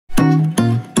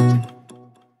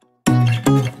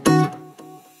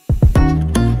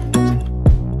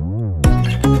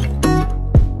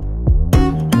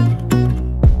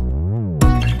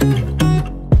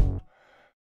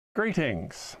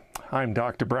Greetings. I'm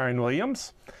Dr. Bryan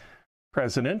Williams,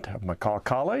 president of McCall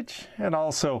College and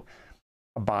also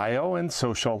a bio and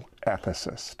social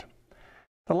ethicist.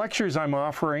 The lectures I'm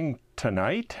offering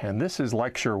tonight, and this is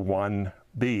lecture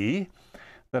 1B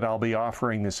that I'll be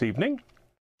offering this evening,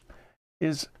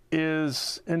 is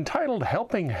entitled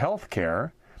Helping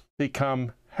Healthcare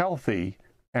Become Healthy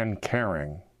and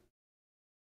Caring.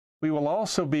 We will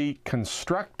also be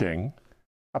constructing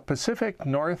a Pacific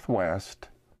Northwest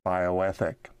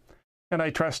bioethic, and I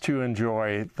trust you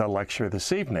enjoy the lecture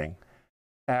this evening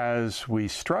as we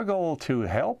struggle to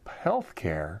help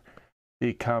healthcare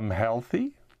become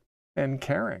healthy and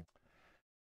caring.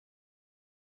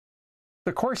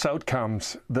 The course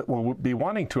outcomes that we'll be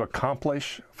wanting to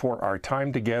accomplish for our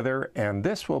time together, and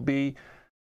this will be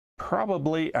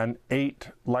probably an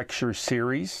 8-lecture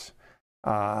series,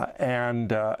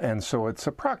 and so it's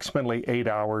approximately 8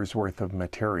 hours worth of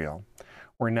material.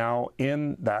 We're now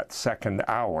in that second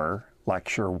hour,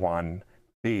 lecture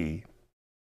 1B.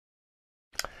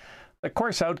 The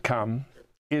course outcome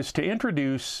is to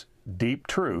introduce deep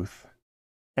truth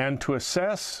and to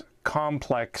assess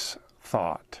complex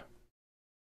thought.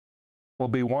 We'll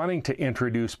be wanting to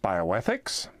introduce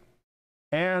bioethics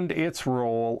and its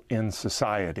role in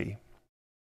society.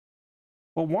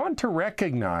 We'll want to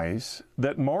recognize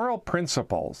that moral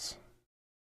principles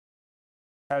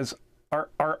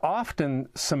are often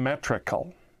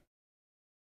symmetrical.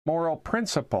 Moral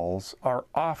principles are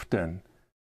often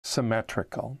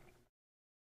symmetrical.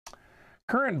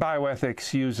 Current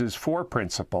bioethics uses 4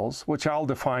 principles, which I'll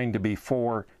define to be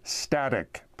 4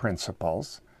 static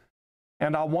principles,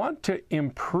 and I'll want to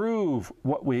improve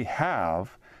what we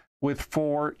have with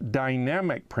 4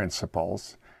 dynamic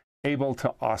principles able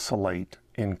to oscillate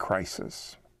in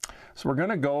crisis. So we're going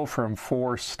to go from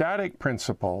 4 static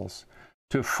principles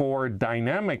to 4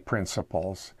 dynamic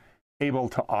principles able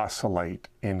to oscillate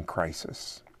in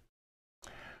crisis.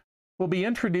 We'll be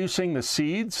introducing the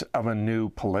seeds of a new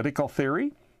political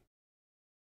theory,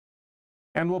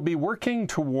 and we'll be working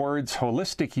towards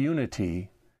holistic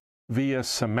unity via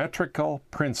symmetrical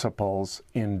principles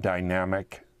in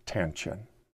dynamic tension.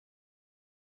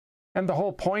 And the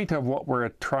whole point of what we're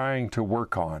trying to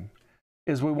work on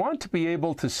is we want to be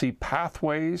able to see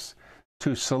pathways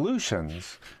to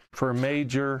solutions for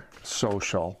major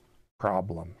social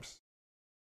problems.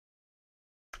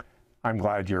 I'm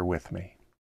glad you're with me.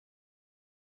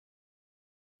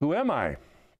 Who am I?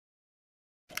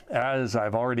 As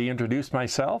I've already introduced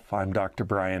myself, I'm Dr.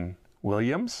 Bryan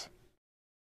Williams.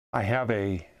 I have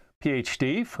a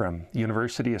PhD from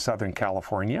University of Southern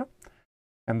California,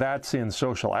 and that's in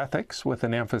social ethics with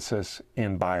an emphasis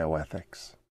in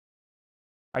bioethics.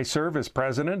 I serve as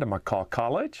president of McCall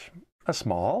College, a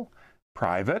small,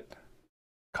 private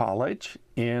college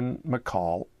in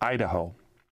McCall, Idaho.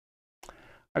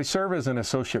 I serve as an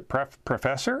associate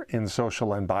professor in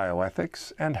social and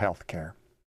bioethics and healthcare.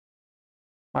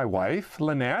 My wife,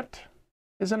 Lynette,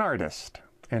 is an artist,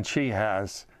 and she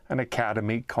has an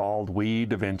academy called We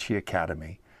Da Vinci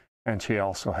Academy, and she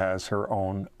also has her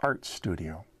own art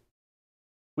studio.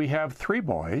 We have 3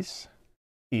 boys: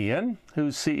 Ian,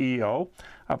 who's CEO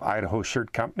of Idaho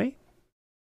Shirt Company;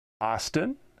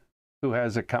 Austin, who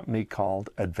has a company called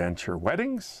Adventure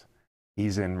Weddings.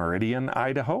 He's in Meridian,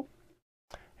 Idaho.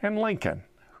 And Lincoln,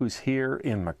 who's here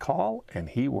in McCall, and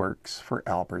he works for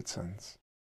Albertsons.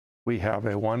 We have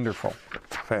a wonderful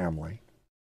family.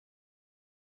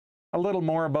 A little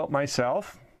more about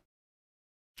myself.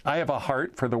 I have a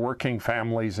heart for the working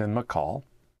families in McCall.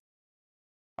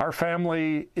 Our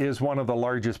family is one of the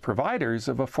largest providers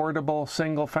of affordable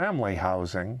single-family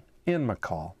housing in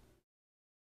McCall.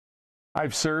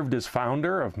 I've served as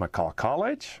founder of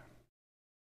McCallCollege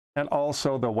and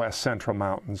also the West Central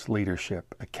Mountains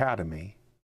Leadership Academy.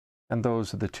 And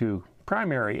those are the 2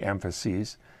 primary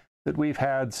emphases that we've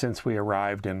had since we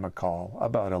arrived in McCall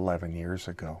about 11 years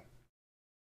ago.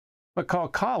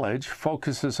 McCallCollege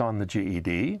focuses on the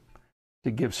GED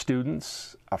to give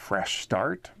students a fresh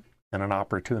start and an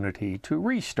opportunity to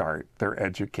restart their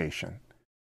education.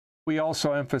 We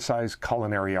also emphasize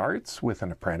culinary arts with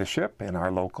an apprenticeship in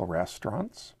our local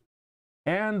restaurants.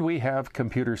 And we have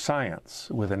computer science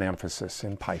with an emphasis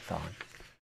in Python.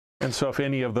 And so if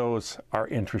any of those are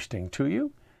interesting to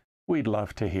you, we'd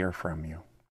love to hear from you.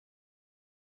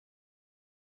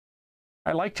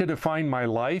 I like to define my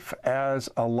life as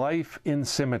a life in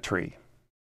symmetry,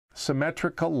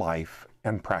 symmetrical life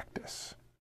and practice.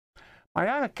 My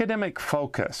academic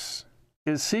focus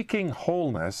is seeking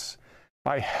wholeness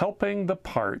by helping the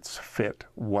parts fit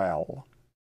well.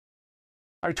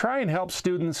 I try and help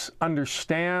students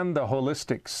understand the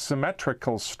holistic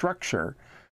symmetrical structure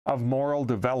of moral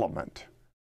development,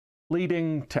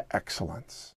 leading to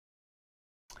excellence.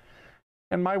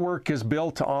 And my work is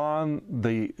built on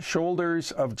the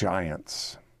shoulders of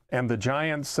giants. And the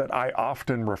giants that I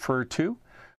often refer to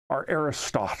are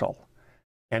Aristotle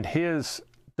and his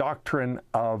doctrine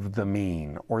of the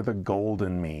mean, or the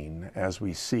golden mean, as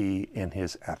we see in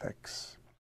his Ethics.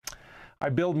 I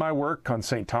build my work on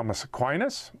St. Thomas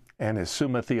Aquinas and his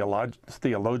Summa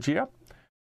Theologia,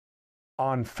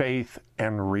 on faith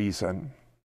and reason.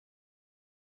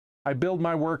 I build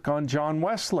my work on John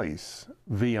Wesley's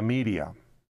Via Media.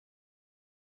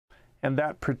 And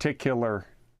that particular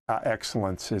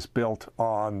excellence is built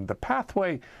on the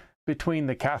pathway between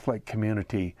the Catholic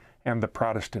community and the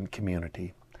Protestant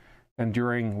community. And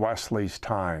during Wesley's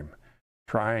time,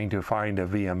 trying to find a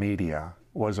Via Media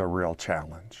was a real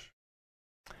challenge.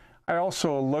 I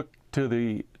also look to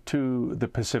the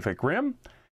Pacific Rim,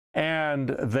 and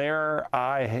there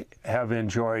I have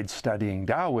enjoyed studying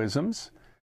Taoisms,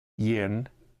 yin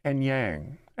and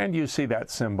yang, and you see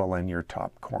that symbol in your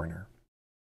top corner.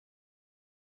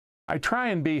 I try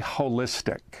and be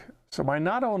holistic, so I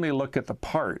not only look at the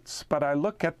parts, but I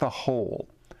look at the whole.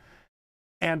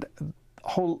 And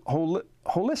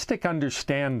holistic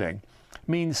understanding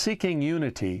means seeking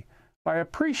unity by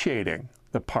appreciating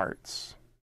the parts.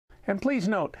 And please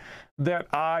note that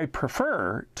I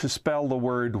prefer to spell the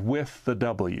word with the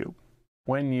W.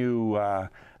 When you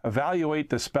evaluate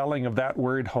the spelling of that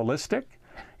word holistic,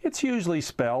 it's usually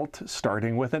spelled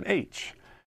starting with an H.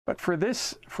 But for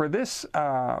this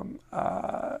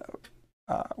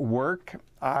work,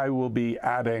 I will be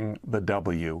adding the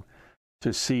W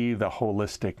to see the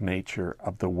holistic nature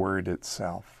of the word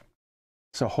itself.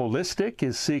 So holistic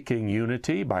is seeking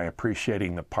unity by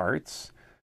appreciating the parts.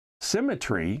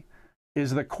 Symmetry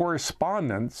is the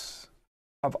correspondence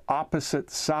of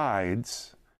opposite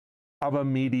sides of a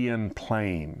median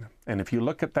plane. And if you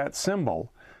look at that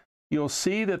symbol, you'll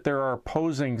see that there are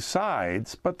opposing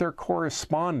sides, but they're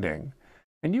corresponding.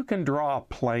 And you can draw a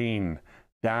plane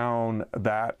down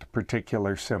that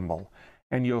particular symbol,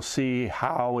 and you'll see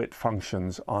how it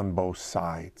functions on both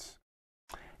sides.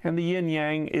 And the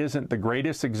yin-yang isn't the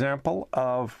greatest example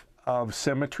of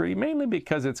symmetry, mainly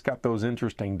because it's got those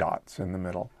interesting dots in the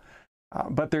middle.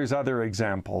 But there's other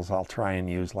examples I'll try and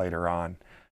use later on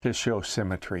to show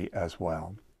symmetry as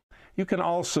well. You can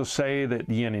also say that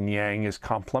yin and yang is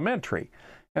complementary,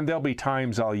 and there'll be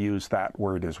times I'll use that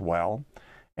word as well.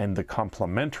 And the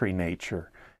complementary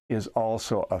nature is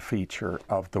also a feature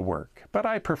of the work. But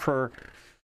I prefer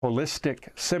holistic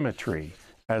symmetry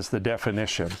as the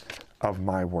definition of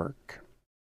my work.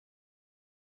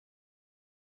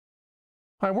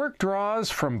 My work draws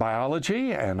from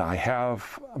biology, and I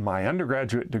have my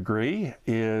undergraduate degree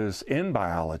is in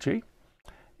biology,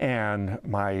 and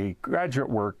my graduate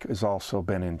work has also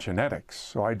been in genetics.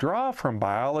 So I draw from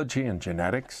biology and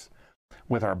genetics,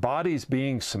 with our bodies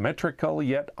being symmetrical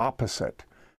yet opposite,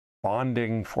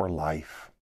 bonding for life.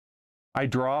 I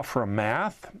draw from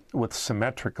math with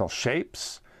symmetrical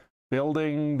shapes,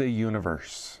 building the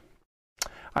universe.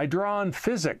 I draw on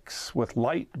physics with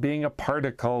light being a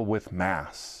particle with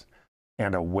mass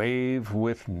and a wave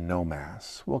with no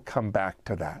mass. We'll come back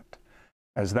to that,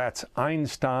 as that's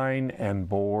Einstein and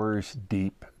Bohr's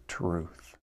deep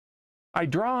truth. I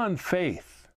draw on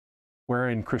faith, where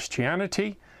in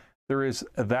Christianity there is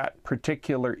that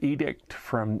particular edict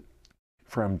from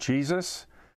Jesus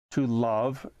to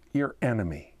love your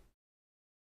enemy.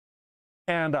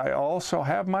 And I also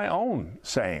have my own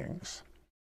sayings.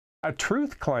 A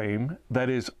truth claim that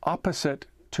is opposite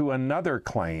to another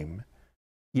claim,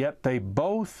 yet they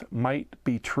both might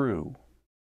be true.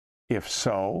 If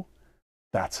so,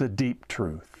 that's a deep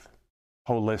truth,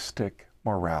 holistic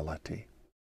morality.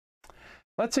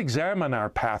 Let's examine our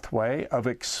pathway of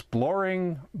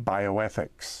exploring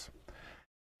bioethics.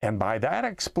 And by that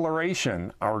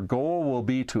exploration, our goal will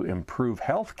be to improve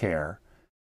healthcare,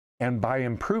 and by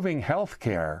improving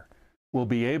healthcare, we'll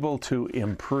be able to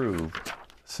improve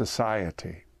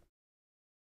society.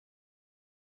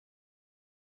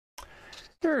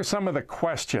 Here are some of the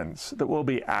questions that we'll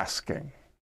be asking.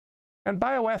 And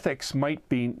bioethics might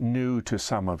be new to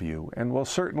some of you, and we'll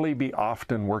certainly be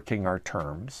often working our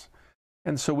terms.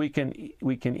 And so we can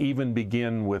even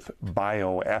begin with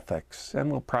bioethics,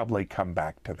 and we'll probably come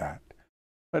back to that.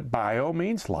 But bio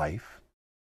means life,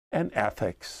 and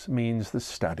ethics means the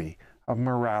study of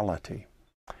morality.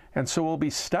 And so we'll be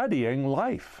studying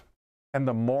life and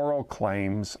the moral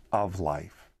claims of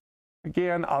life.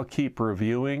 Again, I'll keep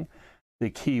reviewing the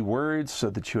key words so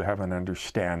that you have an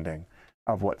understanding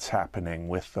of what's happening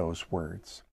with those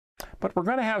words. But we're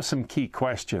going to have some key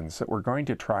questions that we're going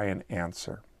to try and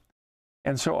answer.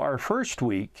 And so our first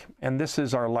week, and this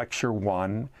is our lecture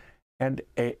 1 and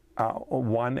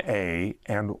 1A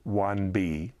and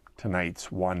 1B, tonight's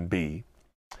 1B,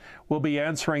 we'll be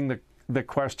answering the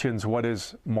questions, what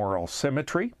is moral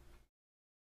symmetry?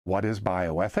 What is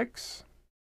bioethics?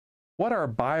 What are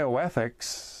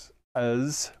bioethics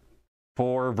as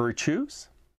 4 virtues?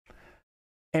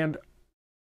 And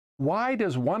why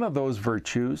does one of those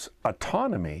virtues,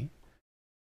 autonomy,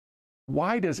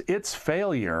 why does its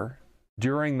failure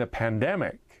during the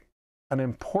pandemic an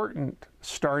important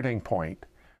starting point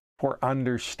for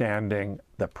understanding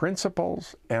the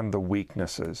principles and the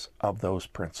weaknesses of those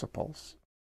principles?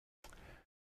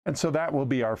 And so that will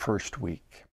be our first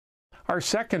week. Our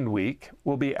second week,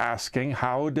 we'll be asking,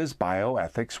 how does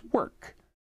bioethics work?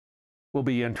 We'll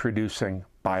be introducing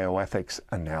bioethics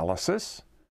analysis,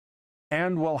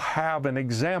 and we'll have an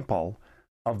example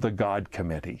of the God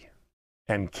Committee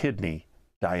and kidney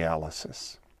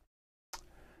dialysis.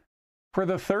 For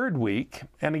the third week,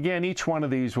 and again, each one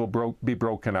of these will be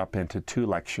broken up into 2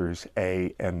 lectures,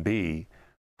 A and B,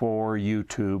 for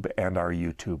YouTube and our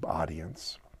YouTube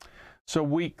audience. So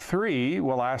week 3,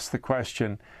 we'll ask the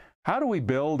question, how do we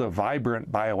build a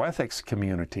vibrant bioethics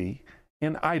community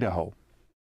in Idaho?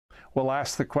 We'll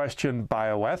ask the question,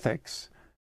 bioethics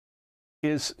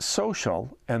is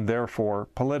social and therefore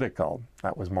political.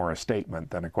 That was more a statement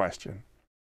than a question.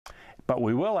 But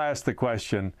we will ask the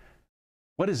question,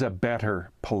 what is a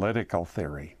better political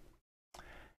theory?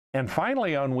 And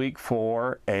finally, on week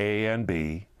 4, A and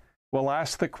B, we'll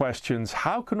ask the questions,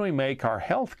 how can we make our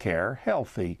healthcare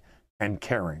healthy and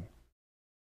caring?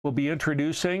 We'll be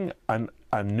introducing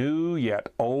a new yet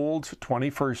old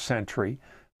 21st century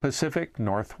Pacific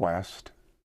Northwest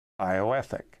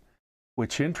bioethic,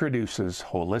 which introduces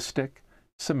holistic,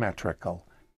 symmetrical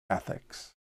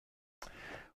ethics.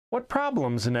 What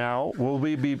problems now will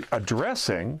we be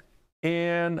addressing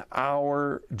in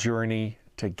our journey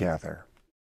together?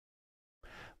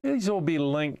 These will be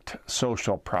linked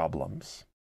social problems.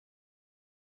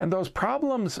 And those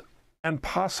problems, and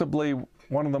possibly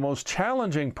one of the most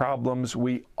challenging problems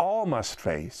we all must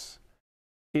face,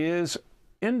 is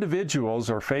individuals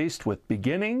are faced with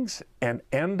beginnings and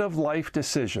end-of-life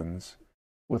decisions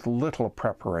with little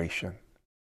preparation.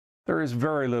 There is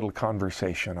very little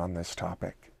conversation on this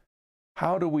topic.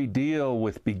 How do we deal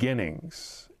with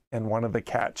beginnings? And one of the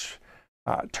catch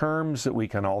terms that we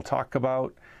can all talk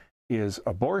about is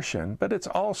abortion, but it's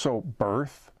also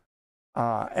birth,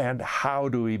 and how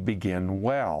do we begin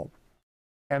well?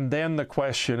 And then the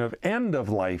question of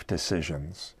end-of-life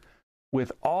decisions,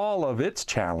 with all of its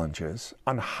challenges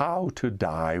on how to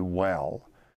die well.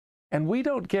 And we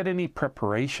don't get any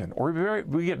preparation, or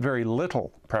we get very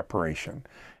little preparation.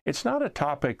 It's not a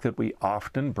topic that we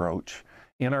often broach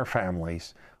in our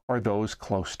families or those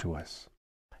close to us.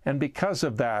 And because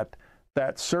of that,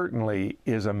 that certainly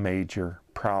is a major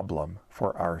problem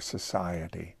for our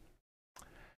society.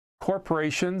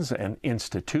 Corporations and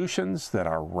institutions that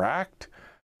are racked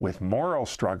with moral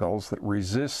struggles that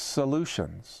resist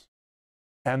solutions.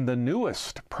 And the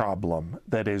newest problem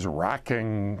that is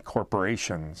racking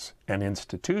corporations and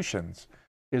institutions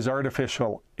is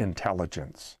artificial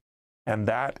intelligence. And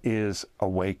that is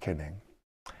awakening.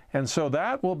 And so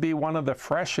that will be one of the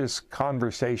freshest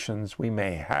conversations we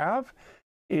may have,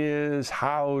 is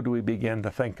how do we begin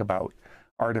to think about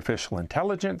artificial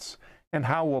intelligence, and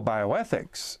how will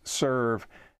bioethics serve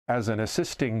as an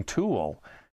assisting tool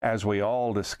as we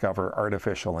all discover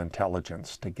artificial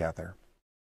intelligence together.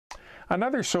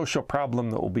 Another social problem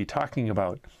that we'll be talking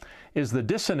about is the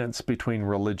dissonance between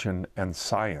religion and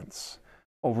science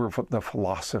over the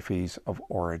philosophies of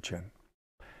origin.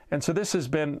 And so this has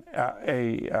been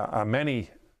many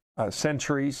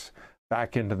centuries,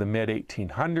 back into the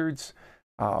mid-1800s,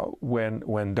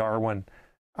 when Darwin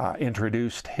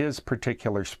introduced his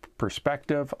particular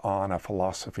perspective on a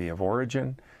philosophy of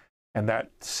origin, and that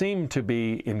seemed to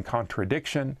be in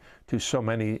contradiction to so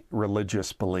many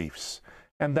religious beliefs.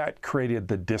 And that created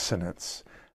the dissonance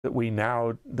that we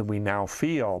now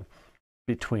feel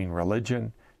between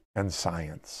religion and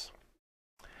science.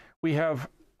 We have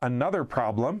another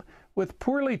problem with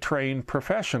poorly trained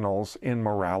professionals in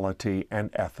morality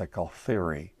and ethical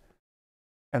theory.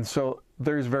 And so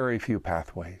there's very few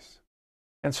pathways.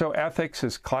 And so ethics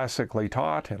is classically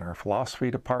taught in our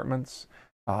philosophy departments,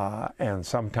 and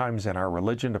sometimes in our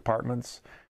religion departments.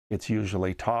 It's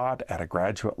usually taught at a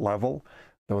graduate level,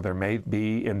 though there may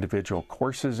be individual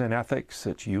courses in ethics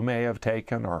that you may have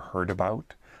taken or heard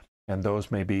about, and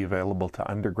those may be available to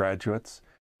undergraduates.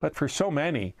 But for so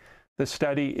many, the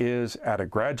study is at a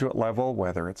graduate level,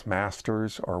 whether it's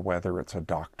master's or whether it's a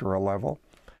doctoral level.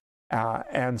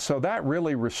 And so that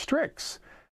really restricts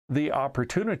the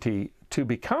opportunity to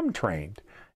become trained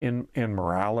in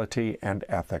morality and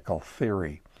ethical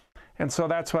theory. And so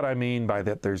that's what I mean by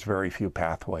that there's very few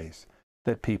pathways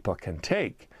that people can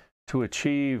take to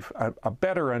achieve a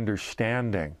better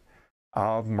understanding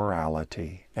of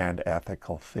morality and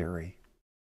ethical theory.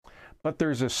 But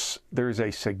there's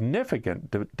a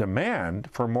significant demand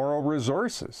for moral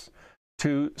resources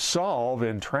to solve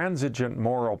intransigent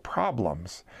moral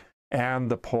problems and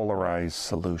the polarized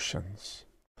solutions.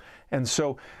 And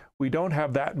so we don't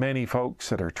have that many folks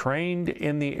that are trained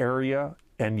in the area,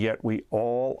 and yet we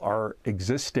all are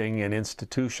existing in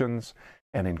institutions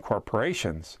and in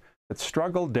corporations that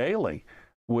struggle daily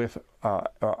with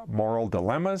moral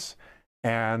dilemmas,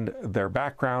 and their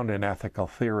background in ethical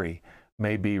theory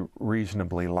may be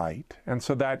reasonably light. And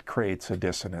so that creates a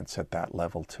dissonance at that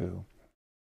level too.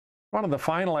 One of the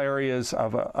final areas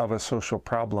of a social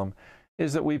problem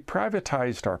is that we've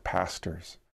privatized our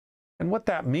pastors. And what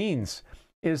that means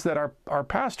is that our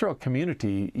pastoral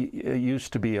community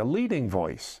used to be a leading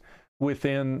voice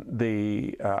within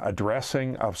the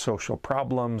addressing of social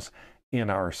problems in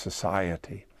our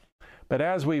society. But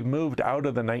as we've moved out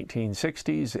of the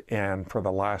 1960s and for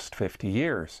the last 50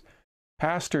 years,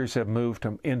 pastors have moved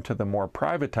into the more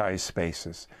privatized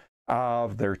spaces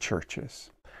of their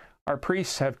churches. Our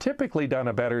priests have typically done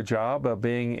a better job of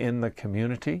being in the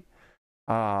community,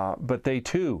 but they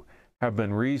too have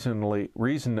been reasonably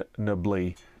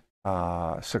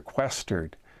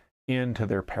sequestered into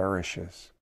their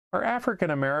parishes. Our African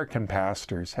American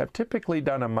pastors have typically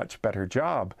done a much better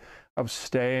job of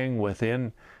staying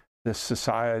within the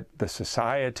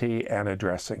society and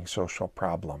addressing social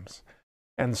problems.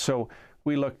 And so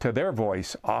we look to their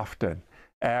voice often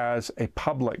as a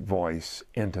public voice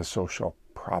into social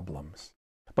problems.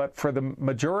 But for the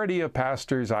majority of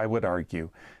pastors, I would argue,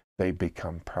 they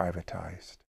become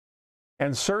privatized.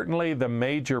 And certainly the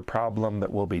major problem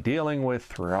that we'll be dealing with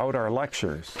throughout our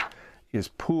lectures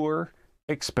is poor,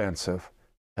 expensive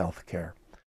health care.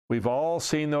 We've all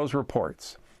seen those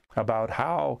reports about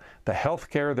how the health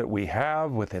care that we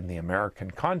have within the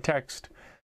American context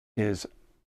is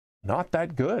not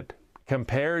that good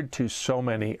compared to so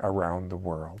many around the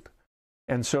world.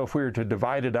 And so if we were to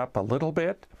divide it up a little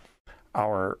bit,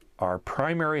 our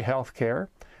primary health care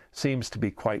seems to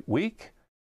be quite weak,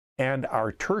 and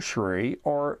our tertiary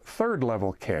or third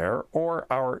level care or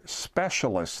our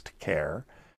specialist care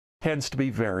tends to be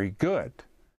very good.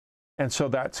 And so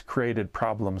that's created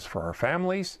problems for our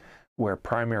families where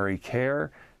primary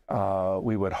care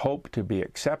we would hope to be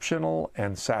exceptional,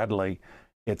 and sadly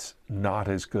it's not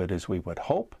as good as we would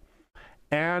hope.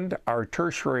 And our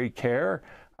tertiary care,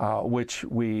 which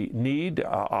we need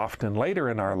often later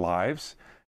in our lives,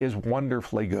 is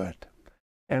wonderfully good.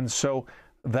 And so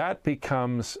that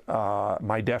becomes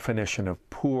my definition of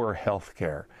poor health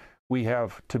care. We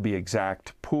have, to be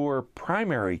exact, poor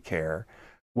primary care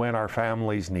when our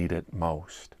families need it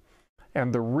most.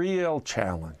 And the real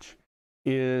challenge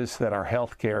is that our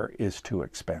health care is too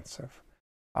expensive.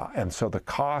 And so the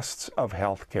costs of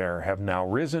health care have now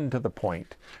risen to the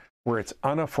point where it's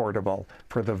unaffordable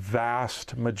for the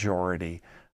vast majority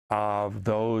of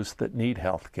those that need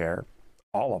health care,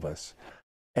 all of us,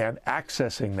 and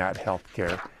accessing that health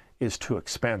care is too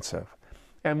expensive.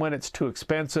 And when it's too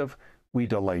expensive, we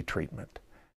delay treatment.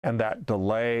 And that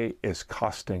delay is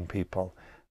costing people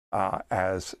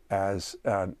as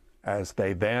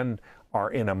they then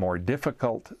are in a more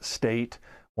difficult state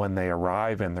when they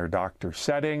arrive in their doctor's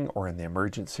setting or in the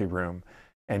emergency room,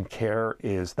 and care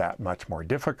is that much more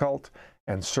difficult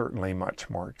and certainly much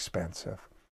more expensive.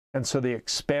 And so the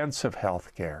expense of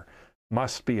health care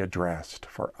must be addressed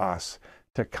for us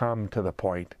to come to the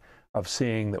point of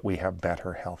seeing that we have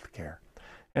better health care.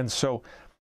 And so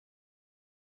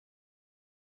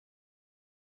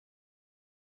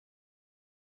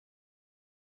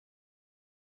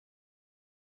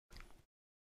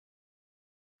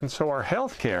our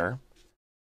health care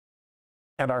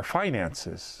and our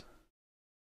finances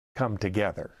come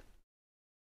together.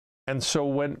 And so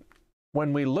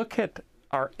when we look at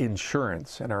our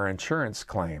insurance and our insurance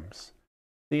claims,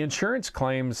 the insurance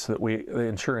policies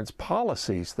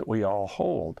that we all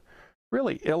hold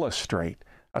really illustrate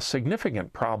a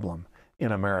significant problem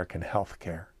in American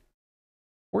healthcare.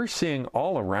 We're seeing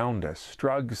all around us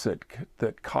drugs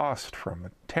that cost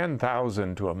from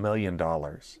 $10,000 to $1 million.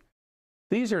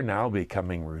 These are now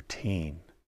becoming routine.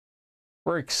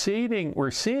 We're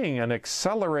seeing an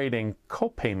accelerating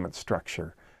copayment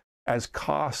structure as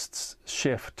costs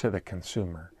shift to the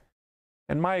consumer.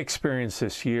 And my experience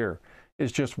this year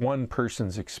is just one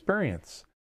person's experience,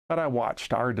 but I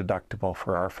watched our deductible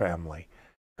for our family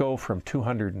go from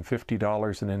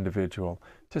 $250 an individual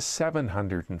to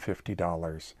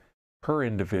 $750 per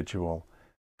individual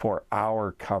for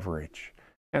our coverage.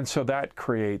 And so that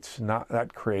creates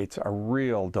a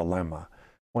real dilemma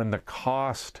when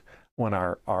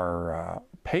our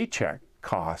paycheck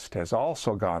cost has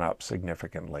also gone up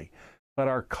significantly, but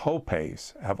our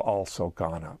copays have also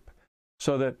gone up,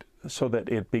 so that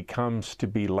it becomes to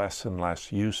be less and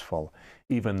less useful,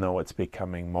 even though it's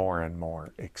becoming more and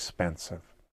more expensive.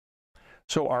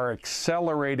 So our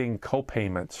accelerating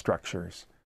copayment structures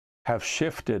have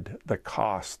shifted the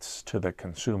costs to the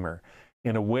consumer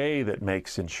in a way that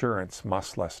makes insurance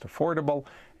much less affordable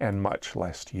and much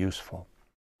less useful.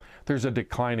 There's a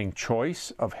declining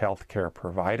choice of healthcare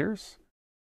providers,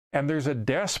 and there's a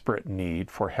desperate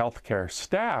need for healthcare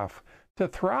staff to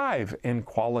thrive in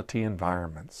quality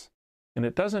environments. And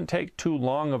it doesn't take too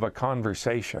long of a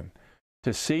conversation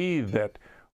to see that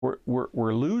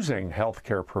we're losing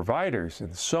healthcare providers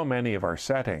in so many of our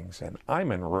settings, and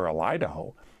I'm in rural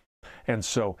Idaho. And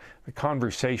so the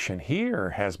conversation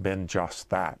here has been just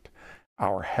that.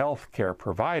 Our healthcare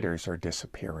providers are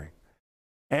disappearing.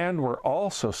 And we're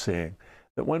also seeing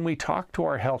that when we talk to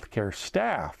our healthcare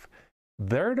staff,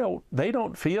 they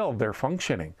don't feel they're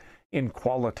functioning in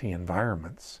quality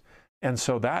environments. And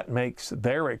so that makes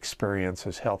their experience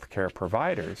as healthcare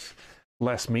providers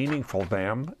less meaningful to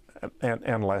them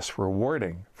and less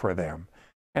rewarding for them.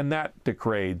 And that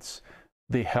degrades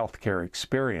the healthcare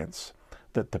experience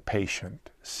that the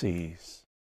patient sees.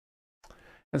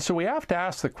 And so we have to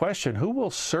ask the question, who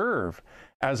will serve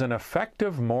as an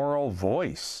effective moral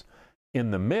voice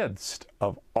in the midst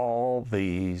of all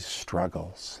these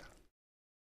struggles?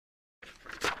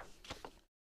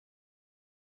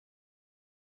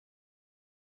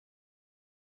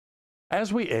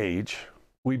 As we age,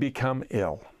 we become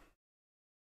ill.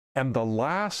 And the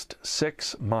last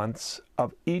 6 months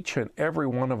of each and every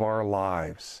one of our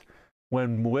lives,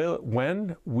 when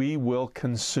we will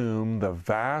consume the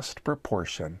vast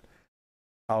proportion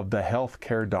of the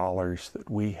healthcare dollars that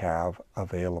we have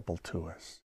available to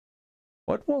us.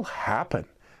 What will happen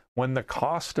when the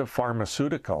cost of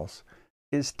pharmaceuticals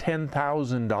is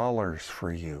 $10,000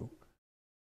 for you?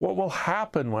 What will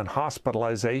happen when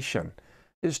hospitalization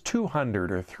is $200,000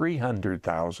 or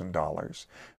 $300,000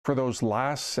 for those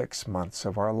last 6 months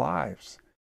of our lives?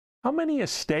 How many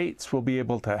estates will be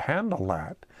able to handle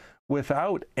that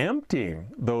without emptying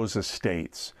those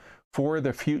estates for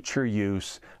the future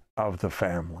use of the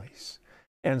families?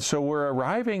 And so we're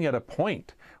arriving at a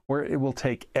point where it will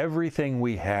take everything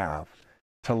we have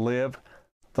to live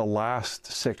the last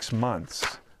 6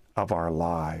 months of our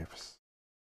lives.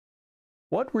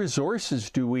 What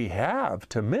resources do we have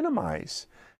to minimize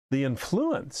the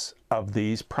influence of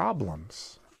these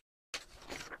problems?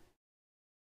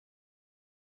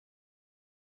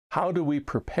 How do we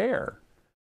prepare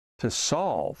to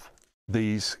solve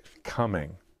these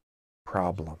coming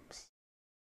problems?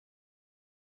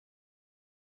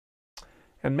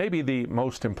 And maybe the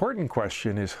most important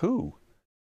question is who?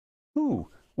 Who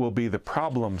will be the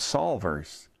problem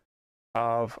solvers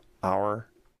of our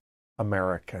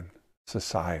American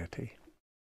society?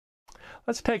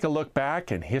 Let's take a look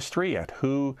back in history at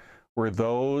who were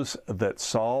those that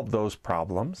solved those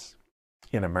problems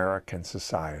in American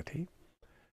society.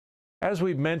 As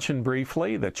we've mentioned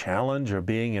briefly, the challenge of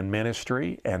being in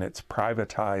ministry and its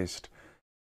privatized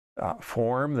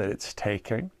form that it's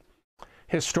taking.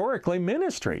 Historically,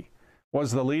 ministry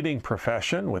was the leading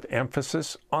profession with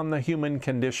emphasis on the human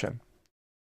condition.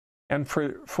 And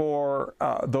for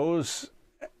those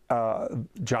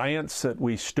giants that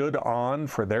we stood on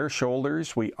for their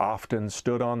shoulders, we often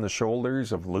stood on the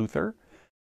shoulders of Luther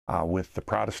with the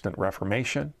Protestant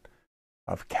Reformation,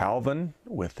 of Calvin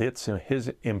with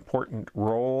his important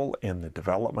role in the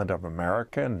development of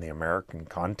America and the American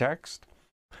context,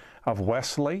 of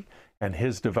Wesley and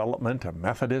his development of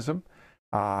Methodism,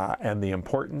 and the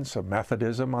importance of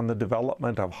Methodism on the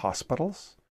development of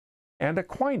hospitals, and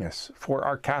Aquinas for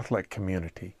our Catholic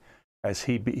community, as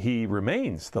he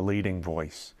remains the leading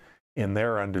voice in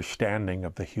their understanding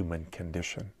of the human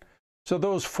condition. So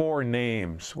those four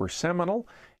names were seminal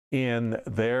in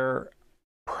their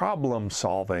problem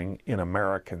solving in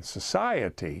American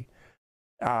society,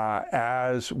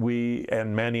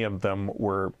 and many of them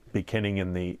were beginning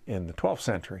in the 12th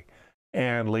century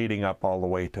and leading up all the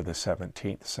way to the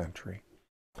 17th century.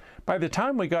 By the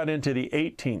time we got into the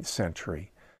 18th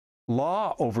century,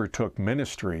 law overtook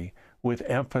ministry with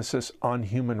emphasis on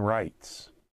human rights.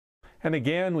 And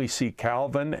again, we see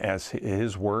Calvin as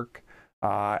his work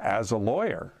as a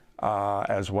lawyer,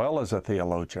 as well as a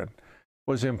theologian,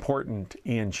 was important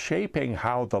in shaping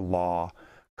how the law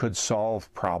could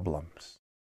solve problems.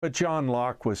 But John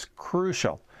Locke was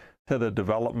crucial to the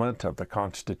development of the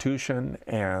Constitution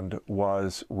and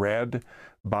was read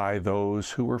by those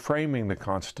who were framing the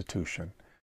Constitution.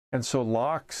 And so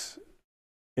Locke's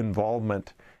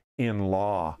involvement in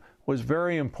law was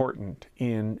very important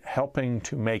in helping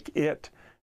to make it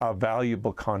a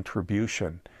valuable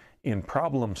contribution in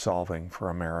problem solving for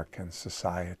American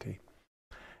society.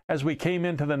 As we came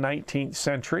into the 19th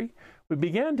century, we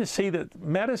began to see that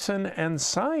medicine and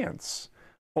science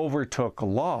overtook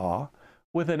law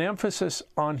with an emphasis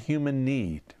on human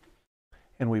need.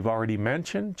 And we've already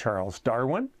mentioned Charles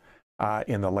Darwin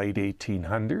in the late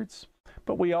 1800s,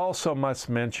 but we also must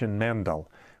mention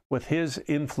Mendel with his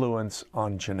influence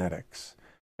on genetics.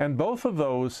 And both of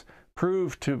those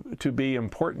proved to be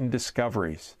important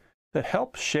discoveries that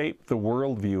helped shape the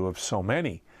worldview of so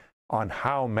many on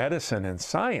how medicine and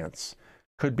science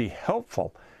could be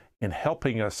helpful in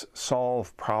helping us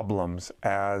solve problems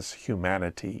as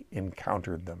humanity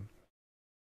encountered them.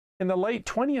 In the late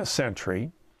 20th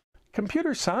century,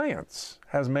 computer science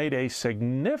has made a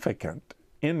significant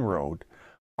inroad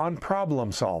on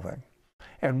problem solving.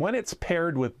 And when it's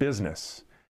paired with business,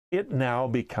 it now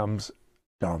becomes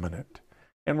dominant.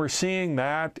 And we're seeing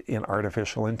that in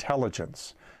artificial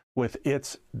intelligence with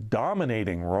its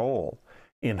dominating role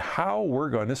in how we're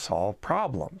going to solve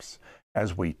problems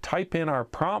as we type in our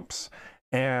prompts,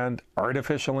 and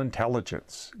artificial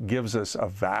intelligence gives us a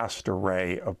vast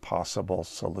array of possible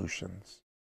solutions.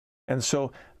 And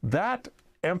so that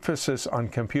emphasis on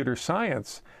computer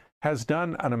science has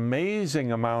done an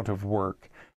amazing amount of work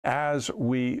as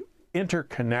we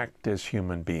interconnect as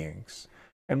human beings.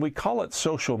 And we call it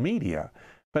social media,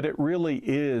 but it really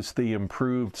is the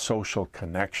improved social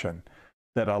connection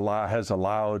that has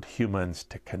allowed humans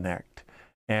to connect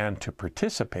and to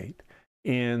participate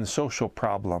in social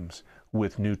problems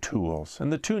with new tools.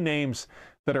 And the two names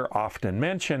that are often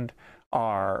mentioned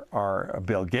are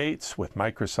Bill Gates with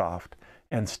Microsoft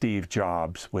and Steve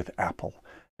Jobs with Apple.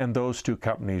 And those two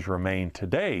companies remain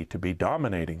today to be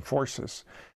dominating forces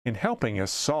in helping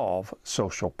us solve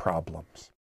social problems.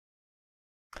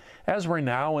 As we're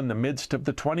now in the midst of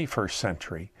the 21st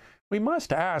century, we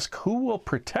must ask who will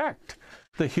protect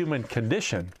the human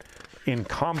condition in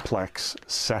complex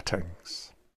settings.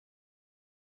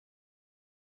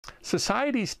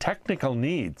 Society's technical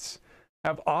needs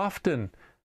have often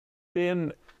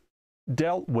been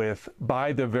dealt with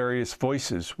by the various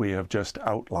voices we have just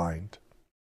outlined.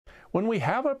 When we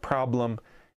have a problem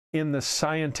in the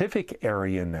scientific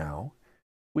area now,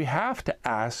 we have to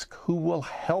ask who will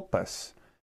help us.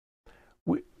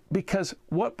 Because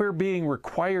what we're being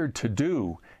required to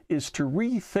do is to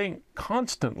rethink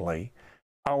constantly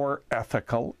our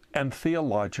ethical and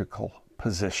theological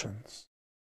positions.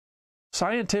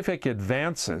 Scientific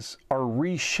advances are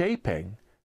reshaping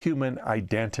human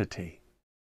identity,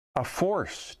 a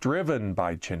force driven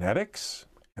by genetics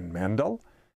and Mendel,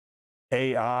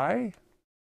 AI,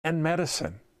 and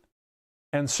medicine.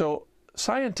 And so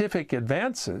scientific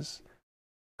advances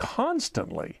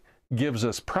constantly gives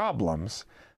us problems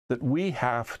that we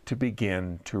have to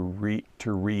begin to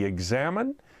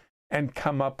re-examine and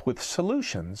come up with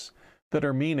solutions that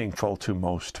are meaningful to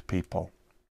most people.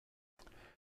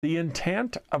 The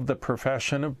intent of the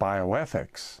profession of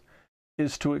bioethics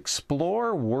is to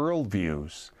explore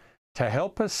worldviews to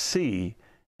help us see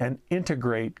and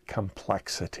integrate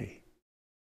complexity.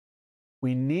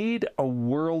 We need a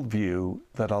worldview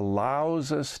that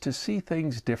allows us to see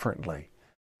things differently.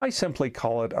 I simply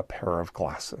call it a pair of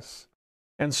glasses.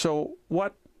 And so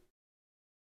what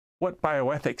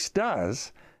bioethics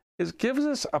does is gives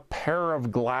us a pair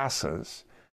of glasses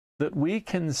that we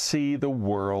can see the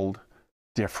world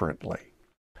differently.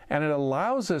 And it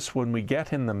allows us, when we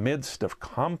get in the midst of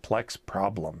complex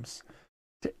problems,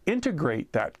 to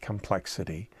integrate that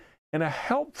complexity in a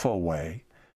helpful way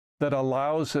that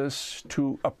allows us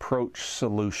to approach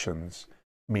solutions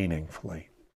meaningfully.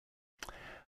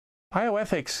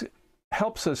 Bioethics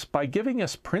helps us by giving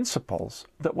us principles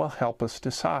that will help us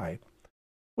decide.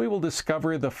 We will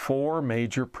discover the 4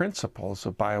 major principles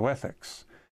of bioethics,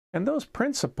 and those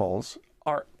principles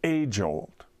are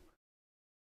age-old,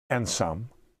 and some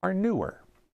are newer,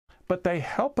 but they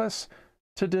help us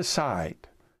to decide.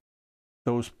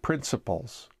 Those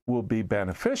principles will be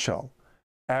beneficial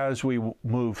as we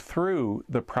move through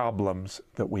the problems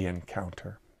that we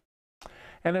encounter.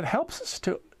 And it helps us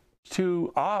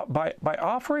by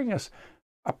offering us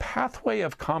a pathway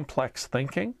of complex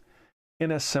thinking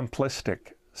in a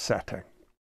simplistic setting.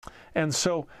 And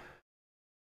so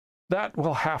that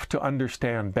we'll have to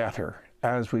understand better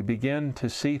as we begin to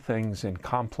see things in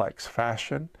complex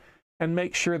fashion and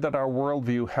make sure that our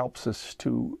worldview helps us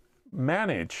to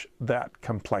manage that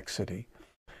complexity.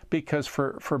 Because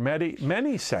for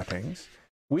many settings,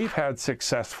 we've had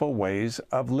successful ways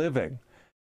of living,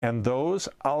 and those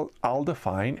I'll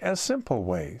define as simple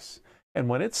ways. And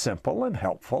when it's simple and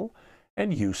helpful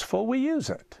and useful, we use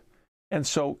it. And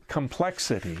so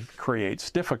complexity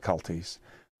creates difficulties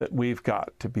that we've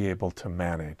got to be able to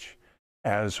manage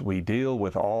as we deal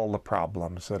with all the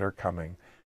problems that are coming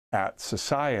at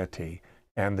society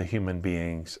and the human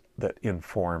beings that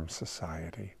inform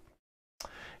society.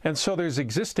 And so there's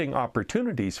existing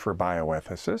opportunities for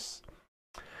bioethicists.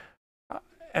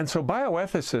 And so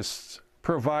bioethicists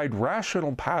provide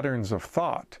rational patterns of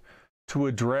thought to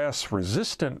address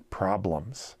resistant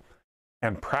problems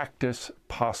and practice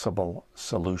possible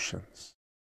solutions.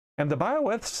 And the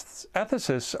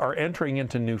bioethicists are entering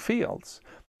into new fields.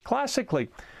 Classically,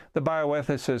 the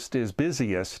bioethicist is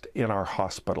busiest in our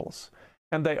hospitals,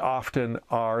 and they often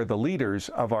are the leaders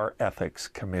of our ethics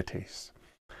committees.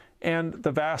 And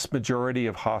the vast majority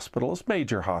of hospitals,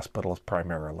 major hospitals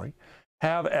primarily,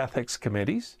 have ethics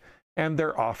committees, and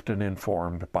they're often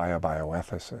informed by a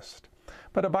bioethicist.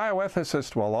 But a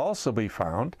bioethicist will also be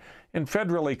found in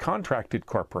federally contracted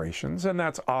corporations, and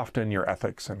that's often your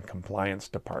ethics and compliance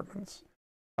departments.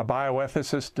 A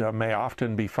bioethicist may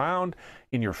often be found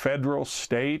in your federal,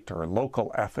 state, or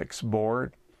local ethics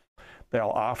board. They'll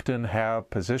often have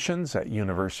positions at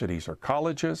universities or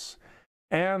colleges,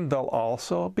 and they'll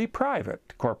also be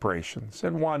private corporations.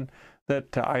 And one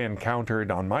that I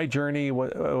encountered on my journey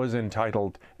was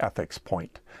entitled Ethics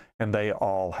Point, and they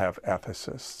all have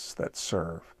ethicists that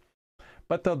serve.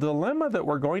 But the dilemma that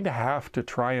we're going to have to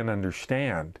try and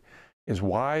understand is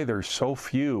why there's so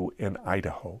few in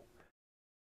Idaho.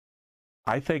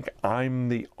 I think I'm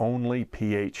the only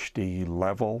PhD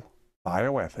level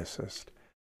bioethicist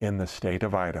in the state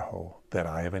of Idaho that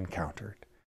I have encountered.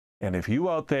 And if you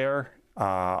out there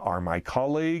are my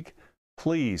colleague,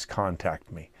 please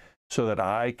contact me so that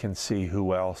I can see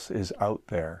who else is out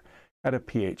there at a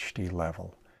PhD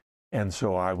level. And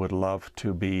so I would love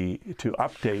to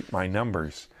update my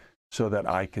numbers so that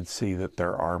I could see that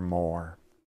there are more.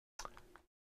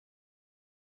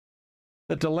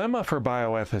 The dilemma for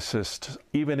bioethicists,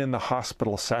 even in the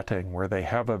hospital setting where they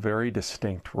have a very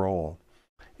distinct role,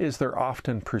 is they're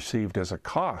often perceived as a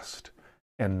cost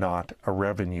and not a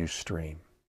revenue stream.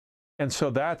 And so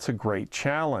that's a great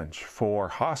challenge for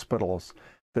hospitals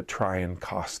that try and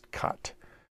cost cut.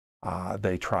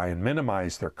 They try and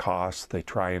minimize their costs. They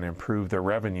try and improve their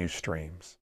revenue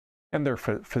streams. And their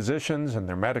physicians and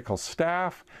their medical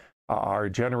staff are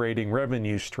generating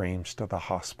revenue streams to the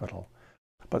hospital.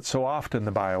 But so often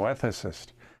the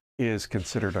bioethicist is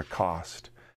considered a cost.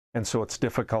 And so it's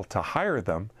difficult to hire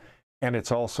them, and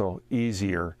it's also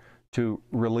easier to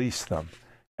release them,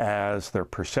 as their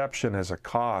perception as a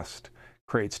cost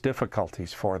creates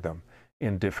difficulties for them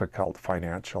in difficult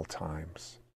financial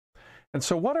times. And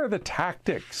so what are the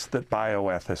tactics that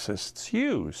bioethicists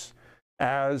use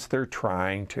as they're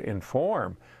trying to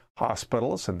inform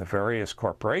hospitals and the various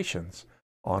corporations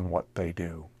on what they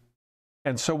do?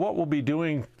 And so what we'll be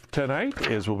doing tonight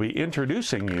is we'll be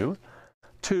introducing you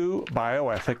to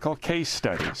bioethical case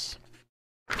studies.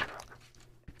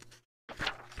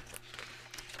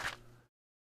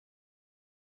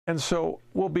 And so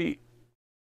we'll be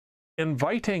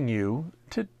inviting you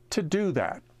to do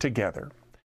that together.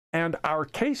 And our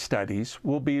case studies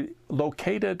will be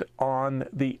located on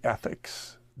the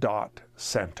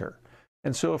ethics.center.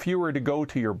 And so if you were to go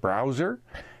to your browser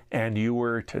and you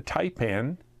were to type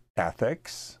in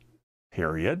ethics,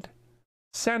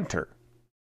 center,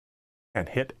 and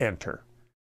hit enter,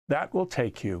 that will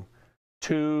take you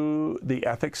to the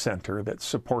ethics center that's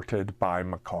supported by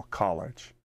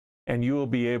McCallCollege. And you will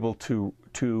be able to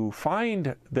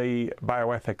find the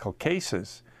bioethical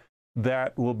cases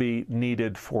that will be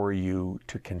needed for you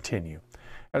to continue.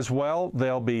 As well,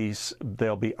 there'll be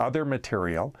other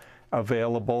material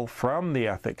available from the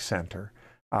Ethics Center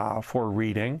for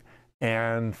reading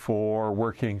and for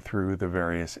working through the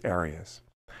various areas.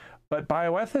 But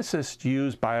bioethicists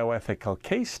use bioethical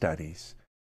case studies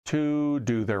to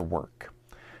do their work.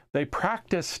 They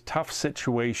practice tough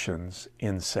situations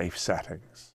in safe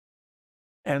settings.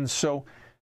 And so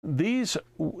these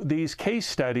case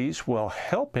studies will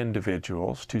help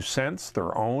individuals to sense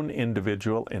their own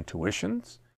individual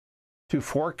intuitions, to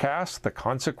forecast the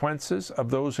consequences of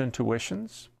those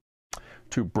intuitions,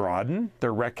 to broaden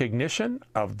their recognition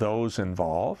of those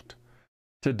involved,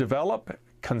 to develop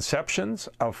conceptions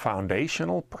of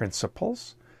foundational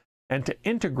principles, and to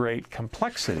integrate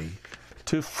complexity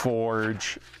to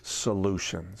forge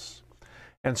solutions.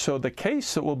 And so the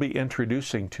case that we'll be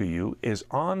introducing to you is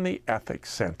on the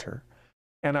Ethics Center,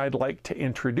 and I'd like to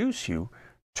introduce you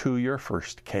to your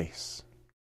first case.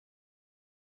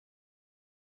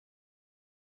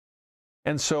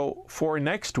 And so for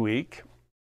next week,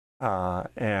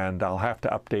 and I'll have to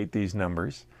update these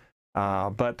numbers,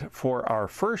 but for our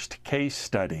first case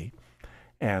study,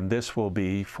 and this will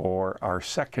be for our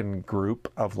second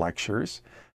group of lectures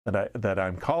that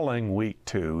I'm calling week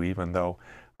 2, even though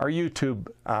our YouTube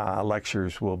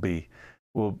lectures will be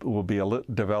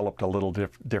developed a little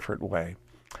different way.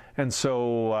 And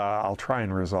so I'll try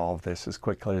and resolve this as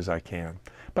quickly as I can.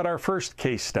 But our first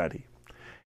case study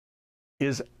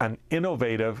is an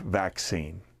innovative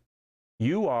vaccine.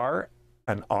 You are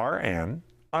an RN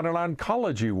on an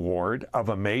oncology ward of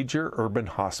a major urban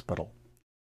hospital.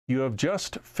 You have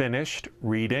just finished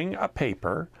reading a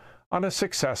paper on a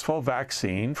successful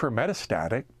vaccine for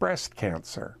metastatic breast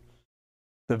cancer.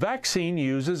 The vaccine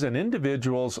uses an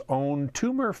individual's own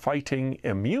tumor-fighting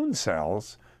immune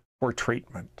cells for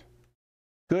treatment.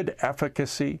 Good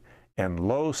efficacy and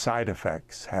low side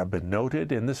effects have been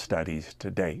noted in the studies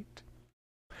to date.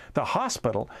 The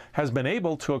hospital has been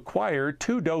able to acquire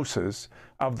 2 doses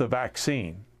of the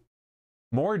vaccine.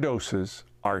 More doses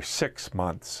are 6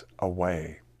 months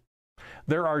away.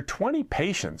 There are 20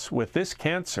 patients with this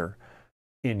cancer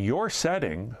in your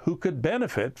setting who could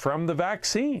benefit from the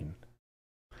vaccine.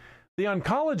 The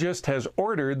oncologist has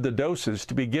ordered the doses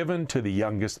to be given to the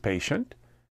youngest patient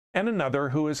and another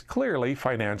who is clearly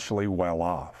financially well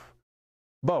off.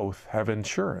 Both have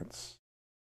insurance.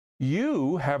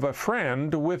 You have a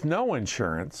friend with no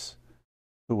insurance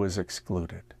who is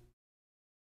excluded.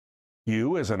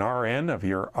 You, as an RN of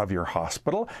your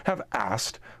hospital, have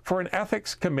asked for an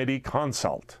ethics committee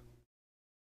consult.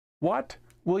 What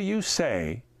will you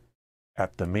say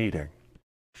at the meeting?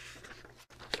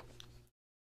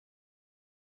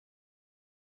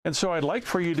 And so I'd like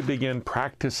for you to begin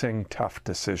practicing tough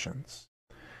decisions.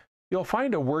 You'll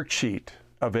find a worksheet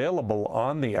available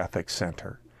on the Ethics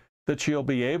Center that you'll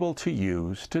be able to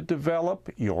use to develop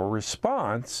your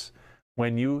response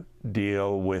when you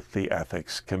deal with the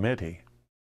ethics committee.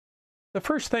 The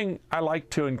first thing I like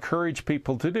to encourage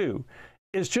people to do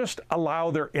is just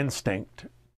allow their instinct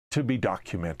to be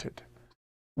documented.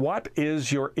 What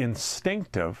is your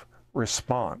instinctive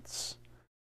response?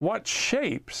 What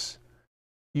shapes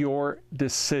your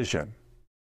decision?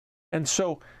 And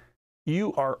so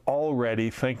you are already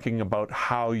thinking about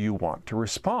how you want to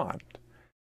respond.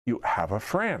 You have a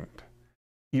friend.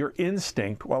 Your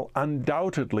instinct will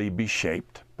undoubtedly be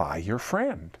shaped by your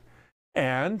friend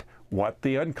and what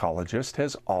the oncologist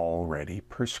has already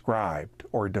prescribed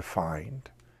or defined.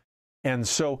 And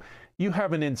so you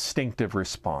have an instinctive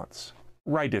response.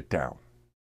 Write it down.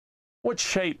 What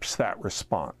shapes that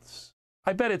response?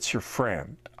 I bet it's your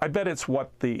friend. I bet it's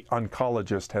what the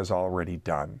oncologist has already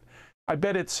done. I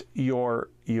bet it's your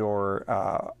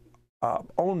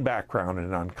own background in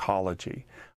oncology.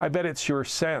 I bet it's your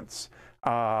sense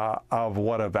of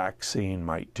what a vaccine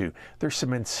might do. There's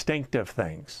some instinctive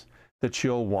things that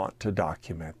you'll want to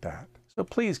document that. So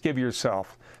please give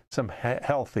yourself some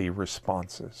healthy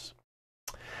responses.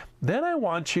 Then I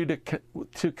want you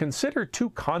to consider 2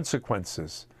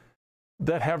 consequences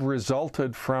that have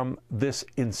resulted from this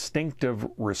instinctive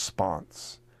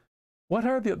response. What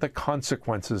are the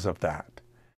consequences of that?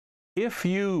 If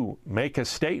you make a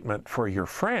statement for your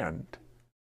friend,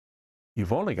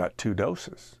 you've only got 2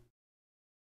 doses.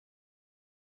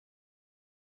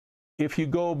 If you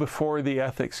go before the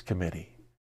ethics committee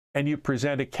and you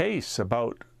present a case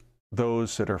about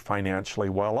those that are financially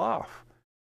well off,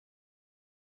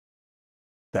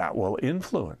 that will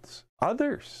influence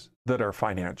others that are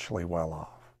financially well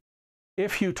off.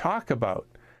 If you talk about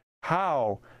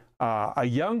how a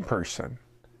young person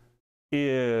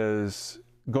is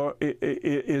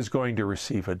going to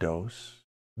receive a dose,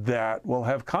 that will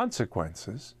have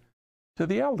consequences to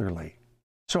the elderly.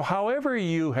 So however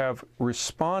you have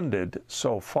responded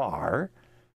so far,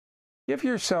 give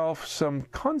yourself some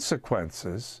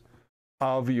consequences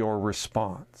of your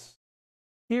response.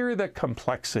 Here the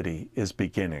complexity is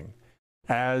beginning,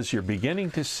 as you're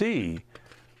beginning to see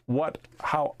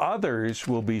how others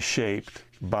will be shaped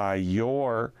by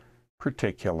your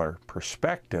particular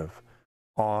perspective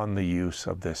on the use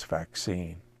of this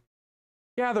vaccine.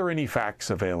 Gather any facts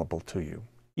available to you.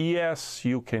 Yes,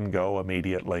 you can go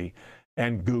immediately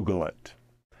and Google it,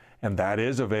 and that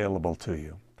is available to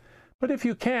you. But if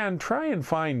you can, try and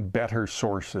find better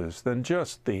sources than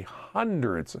just the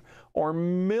hundreds or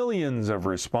millions of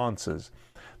responses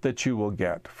that you will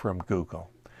get from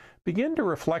Google. Begin to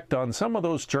reflect on some of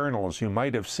those journals you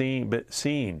might have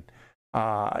seen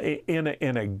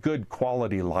in a good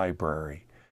quality library.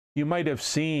 You might have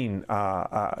seen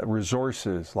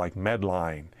resources like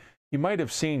Medline. You might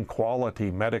have seen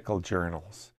quality medical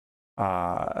journals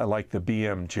like the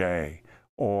BMJ,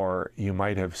 or you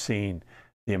might have seen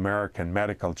the American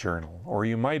Medical Journal, or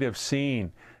you might have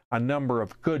seen a number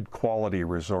of good quality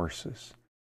resources.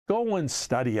 Go and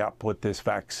study up what this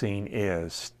vaccine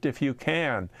is. If you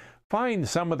can, find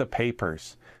some of the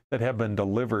papers that have been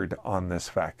delivered on this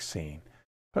vaccine.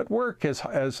 But work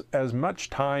as much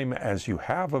time as you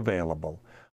have available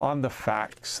on the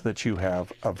facts that you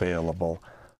have available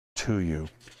to you.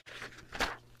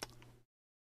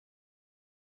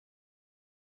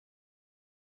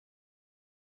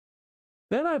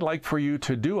 Then I'd like for you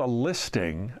to do a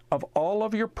listing of all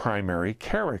of your primary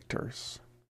characters.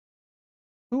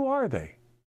 Who are they?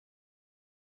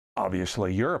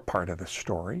 Obviously, you're a part of the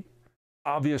story.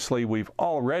 Obviously, we've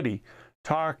already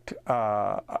talked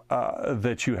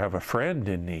that you have a friend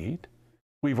in need.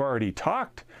 We've already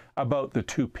talked about the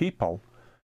 2 people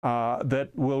that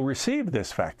will receive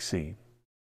this vaccine.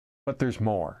 But there's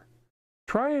more.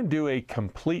 Try and do a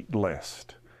complete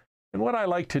list. And what I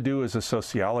like to do as a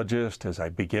sociologist is I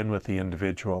begin with the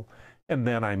individual and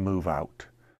then I move out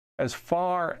as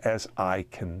far as I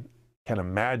can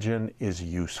imagine is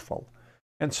useful.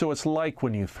 And so it's like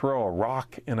when you throw a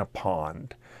rock in a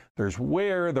pond. There's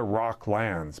where the rock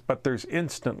lands, but there's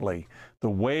instantly the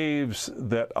waves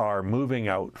that are moving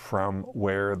out from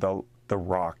where the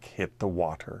rock hit the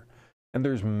water. And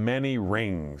there's many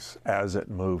rings as it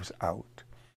moves out.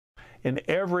 In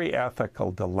every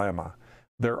ethical dilemma,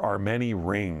 there are many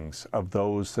rings of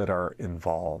those that are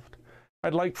involved.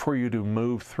 I'd like for you to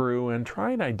move through and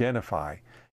try and identify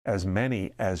as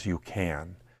many as you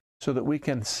can so that we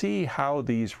can see how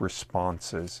these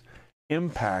responses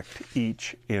impact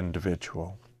each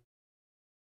individual.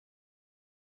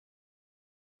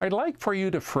 I'd like for you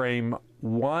to frame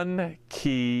one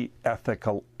key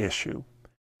ethical issue.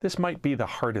 This might be the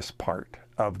hardest part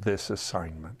of this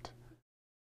assignment.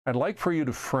 I'd like for you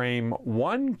to frame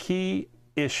one key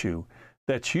issue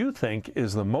that you think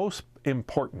is the most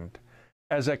important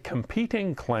as a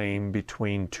competing claim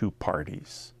between 2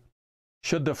 parties.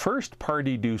 Should the first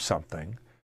party do something,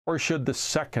 or should the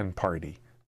second party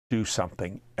do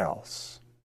something else?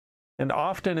 And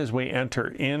often as we enter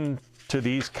into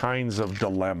these kinds of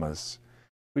dilemmas,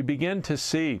 we begin to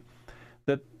see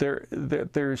that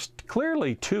there's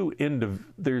clearly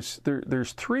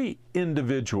there's 3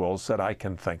 individuals that I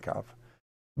can think of.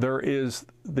 There is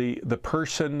the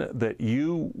person that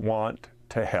you want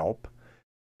to help,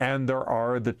 and there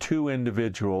are the 2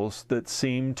 individuals that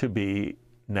seem to be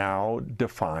now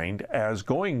defined as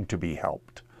going to be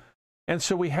helped. And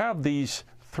so we have these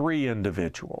 3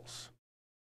 individuals.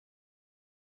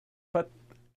 But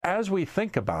as we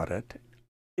think about it,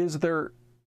 is there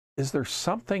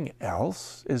something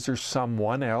else? Is there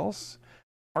someone else?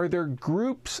 Are there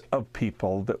groups of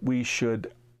people that we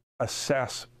should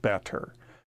assess better?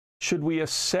 Should we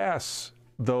assess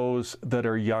those that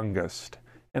are youngest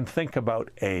and think about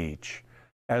age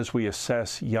as we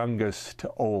assess youngest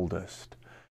to oldest?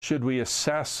 Should we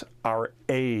assess our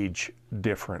age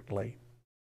differently?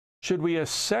 Should we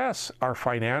assess our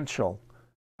financial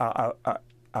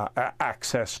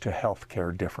access to health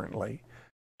care differently?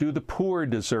 Do the poor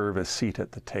deserve a seat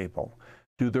at the table?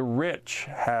 Do the rich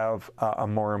have a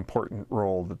more important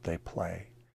role that they play?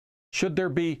 Should there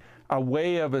be a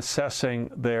way of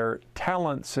assessing their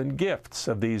talents and gifts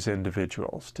of these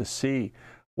individuals to see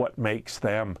what makes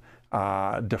them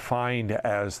defined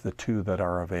as the 2 that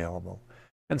are available?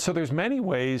 And so there's many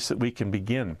ways that we can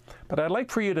begin, but I'd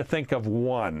like for you to think of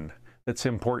one that's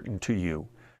important to you.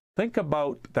 Think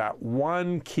about that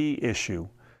one key issue.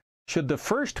 Should the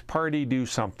first party do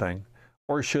something,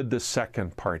 or should the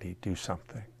second party do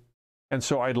something? And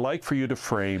so I'd like for you to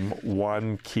frame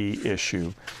one key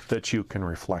issue that you can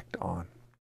reflect on.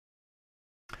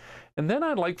 And then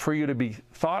I'd like for you to be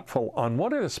thoughtful on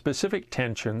what are the specific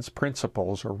tensions,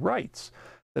 principles, or rights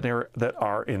that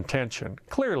are in tension.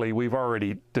 Clearly, we've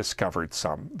already discovered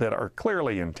some that are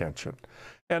clearly in tension.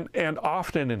 And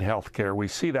often in healthcare, we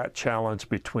see that challenge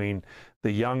between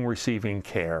the young receiving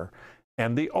care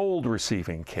and the old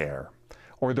receiving care,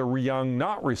 or the young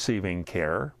not receiving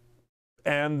care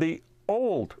and the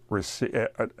old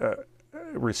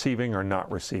receiving or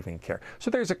not receiving care. So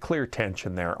there's a clear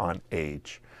tension there on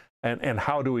age. And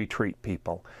how do we treat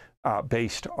people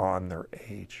based on their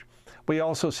age? We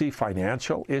also see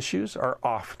financial issues are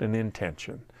often in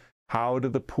tension. How do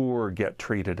the poor get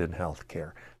treated in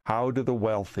healthcare? How do the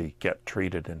wealthy get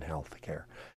treated in healthcare?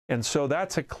 And so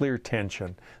that's a clear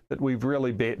tension that we've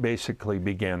really basically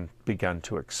begun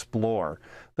to explore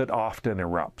that often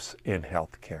erupts in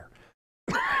healthcare.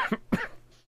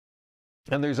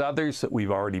 And there's others that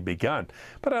we've already begun.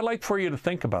 But I'd like for you to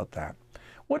think about that.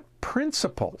 What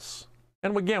principles,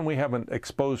 and again, we haven't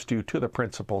exposed you to the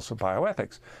principles of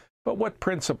bioethics, but what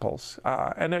principles?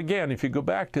 And again, if you go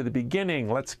back to the beginning,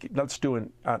 let's do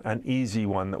an easy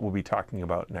one that we'll be talking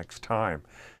about next time.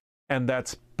 And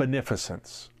that's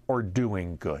beneficence, or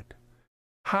doing good.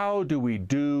 How do we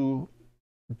do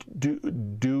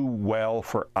well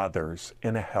for others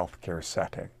in a healthcare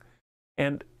setting?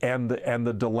 And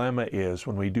the dilemma is,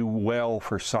 when we do well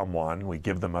for someone, we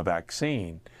give them a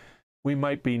vaccine, we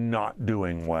might be not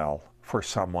doing well for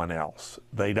someone else.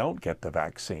 They don't get the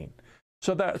vaccine.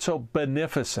 So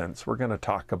beneficence, we're going to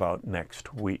talk about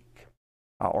next week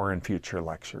or in future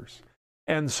lectures.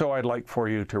 And so I'd like for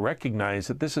you to recognize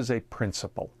that this is a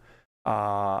principle.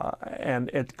 And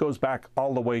it goes back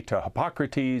all the way to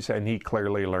Hippocrates, and he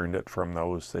clearly learned it from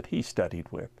those that he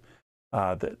studied with.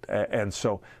 And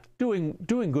so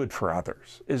doing good for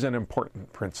others is an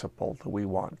important principle that we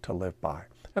want to live by.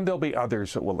 And there'll be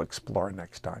others that we'll explore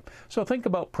next time. So think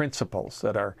about principles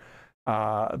that are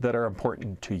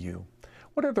important to you.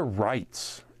 What are the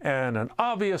rights? And an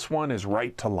obvious one is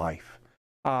right to life.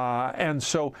 And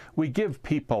so we give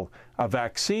people a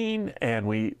vaccine, and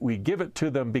we give it to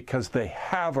them because they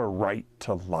have a right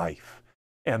to life.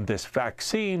 And this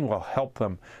vaccine will help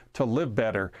them to live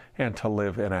better and to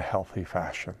live in a healthy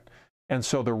fashion. And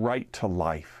so the right to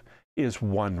life is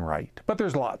one right. But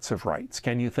there's lots of rights.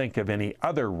 Can you think of any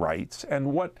other rights?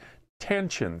 And what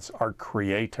tensions are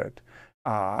created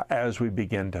as we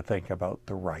begin to think about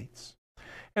the rights?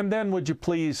 And then would you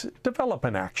please develop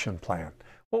an action plan?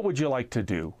 What would you like to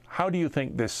do? How do you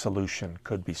think this solution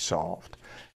could be solved?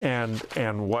 And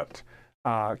what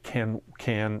can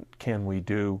we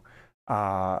do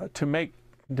to make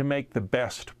the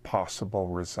best possible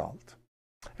result?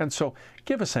 And so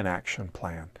give us an action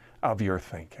plan of your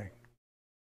thinking.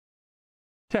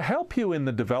 To help you in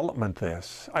the development of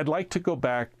this, I'd like to go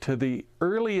back to the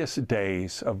earliest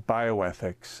days of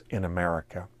bioethics in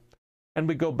America. And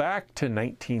we go back to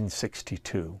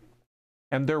 1962.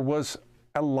 And there was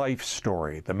a Life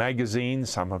story. The magazine,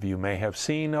 some of you may have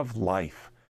seen, of Life,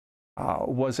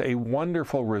 was a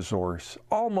wonderful resource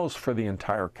almost for the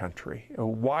entire country,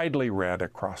 widely read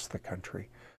across the country.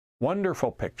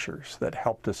 Wonderful pictures that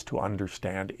helped us to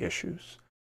understand issues.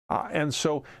 And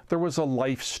so there was a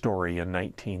Life story in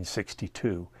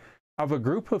 1962 of a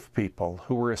group of people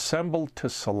who were assembled to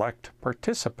select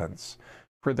participants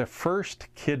for the first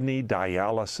kidney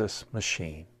dialysis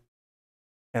machine.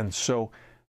 And so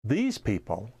these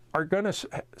people are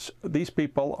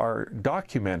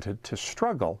documented to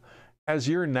struggle, as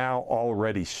you're now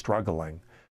already struggling,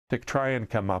 to try and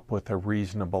come up with a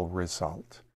reasonable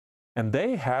result. And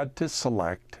they had to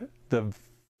select the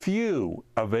few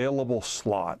available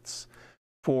slots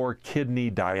for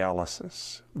kidney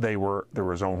dialysis. There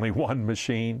was only one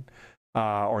machine,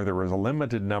 or there was a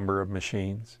limited number of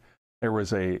machines. There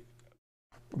was a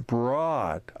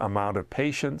broad amount of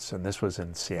patients, and this was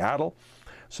in Seattle.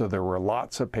 So there were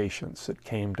lots of patients that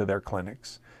came to their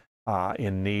clinics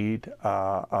in need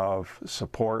of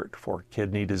support for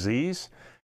kidney disease,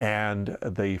 and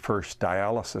the first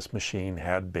dialysis machine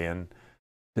had been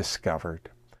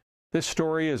discovered. This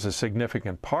story is a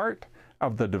significant part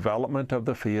of the development of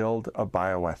the field of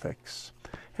bioethics.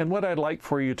 And what I'd like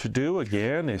for you to do,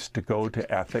 again, is to go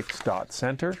to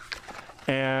ethics.center,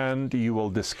 and you will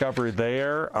discover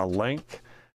there a link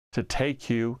to take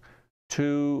you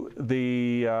to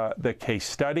the case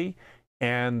study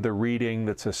and the reading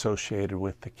that's associated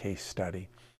with the case study.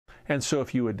 And so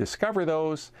if you would discover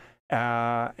those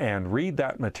and read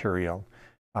that material,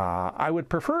 I would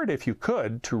prefer it, if you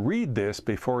could, to read this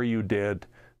before you did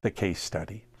the case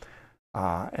study.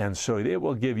 And so it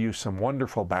will give you some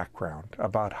wonderful background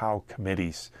about how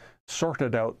committees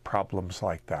sorted out problems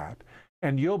like that.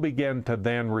 And you'll begin to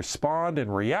then respond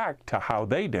and react to how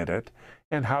they did it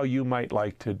and how you might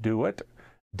like to do it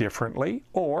differently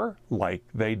or like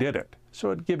they did it.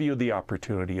 So it'd give you the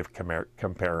opportunity of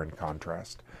compare and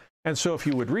contrast. And so if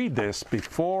you would read this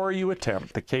before you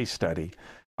attempt the case study,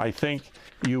 I think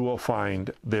you will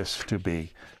find this to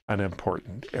be an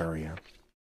important area.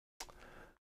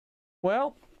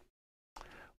 Well,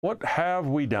 what have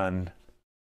we done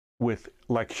with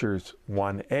lectures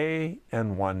 1A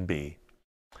and 1B?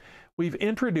 We've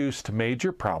introduced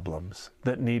major problems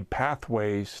that need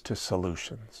pathways to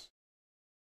solutions.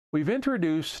 We've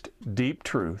introduced deep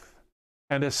truth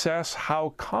and assess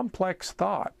how complex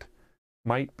thought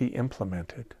might be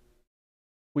implemented.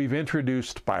 We've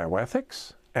introduced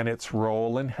bioethics and its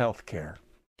role in healthcare.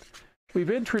 We've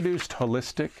introduced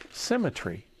holistic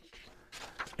symmetry,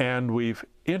 and we've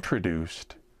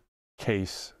introduced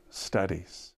case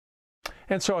studies.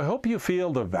 And so I hope you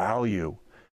feel the value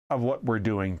of what we're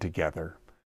doing together.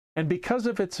 And because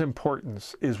of its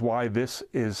importance is why this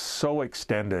is so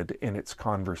extended in its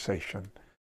conversation.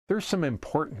 There's some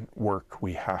important work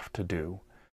we have to do.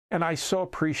 And I so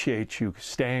appreciate you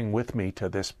staying with me to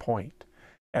this point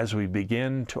as we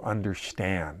begin to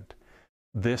understand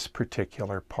this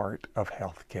particular part of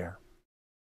healthcare.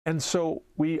 And so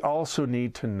we also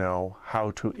need to know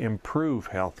how to improve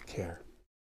healthcare.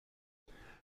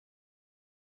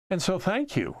 And so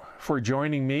thank you for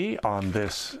joining me on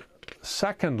this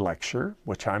second lecture,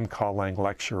 which I'm calling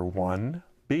Lecture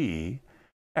 1B,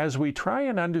 as we try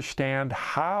and understand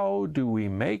how do we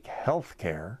make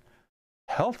healthcare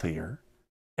healthier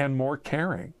and more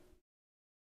caring.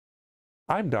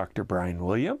 I'm Dr. Bryan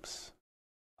Williams.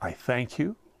 I thank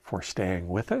you for staying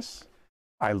with us.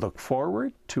 I look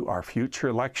forward to our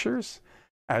future lectures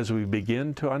as we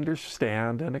begin to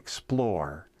understand and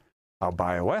explore how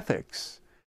bioethics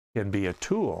can be a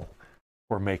tool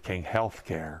for making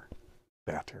healthcare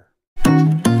better.